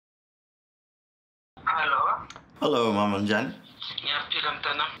Hello. Hello, Mama Njani. Ngiyaphila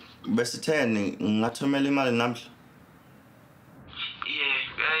mntana. Besitheni ngathumela imali namhla.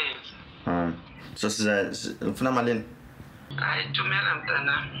 Kuyayenza. So ufuna malini? Thumela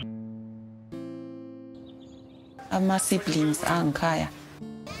mntana. My siblings are ngikhaya.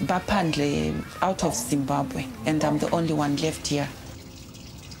 Baphandle out of Zimbabwe, and I'm the only one left here.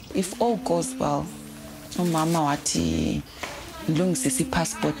 If all goes well, umama wathi ngilungisise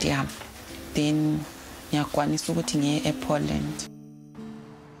passport yami, then ngiyakwanisa ukuthi ngiye ePoland.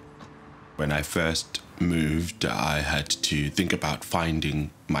 When I first moved, I had to think about finding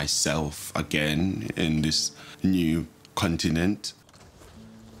myself again in this new continent.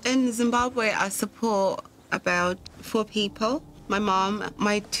 In Zimbabwe, I support about 4 people. My mom,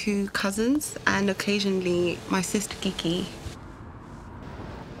 my 2 cousins, and occasionally my sister Kiki.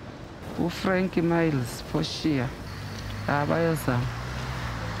 Frankie Miles Poshia abayazama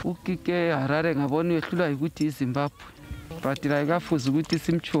ukike Harare ngabona uyehlulwa ukuthi iZimbabwe but la kafuza ukuthi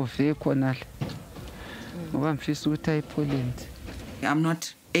simchove khona la ngoba mfisa ukuthi ayiPoland. I'm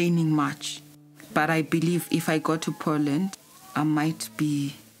not earning much, but I believe if I go to Poland, I might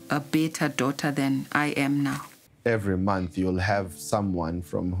be a better daughter than I am now. Every month you'll have someone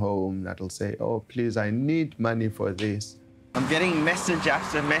from home that'll say, oh, please, I need money for this. I'm getting message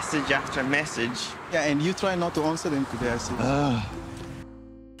after message after message. Yeah, and you try not to answer them today, I see.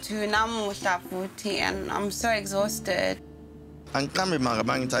 Namuhla futhi, and I'm so exhausted. Angiqambi manga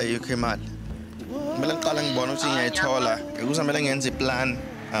bangithaye UK imali. Kumele ngiqale ngibone ukuthi ngiyayithola. Ukuze kumele ngenze iplan,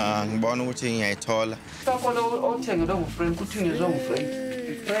 ngibone ukuthi ngiyayithola.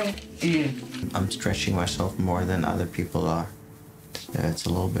 I'm stretching myself more than other people are. Yeah, it's a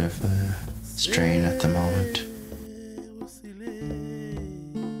little bit of a strain at the moment.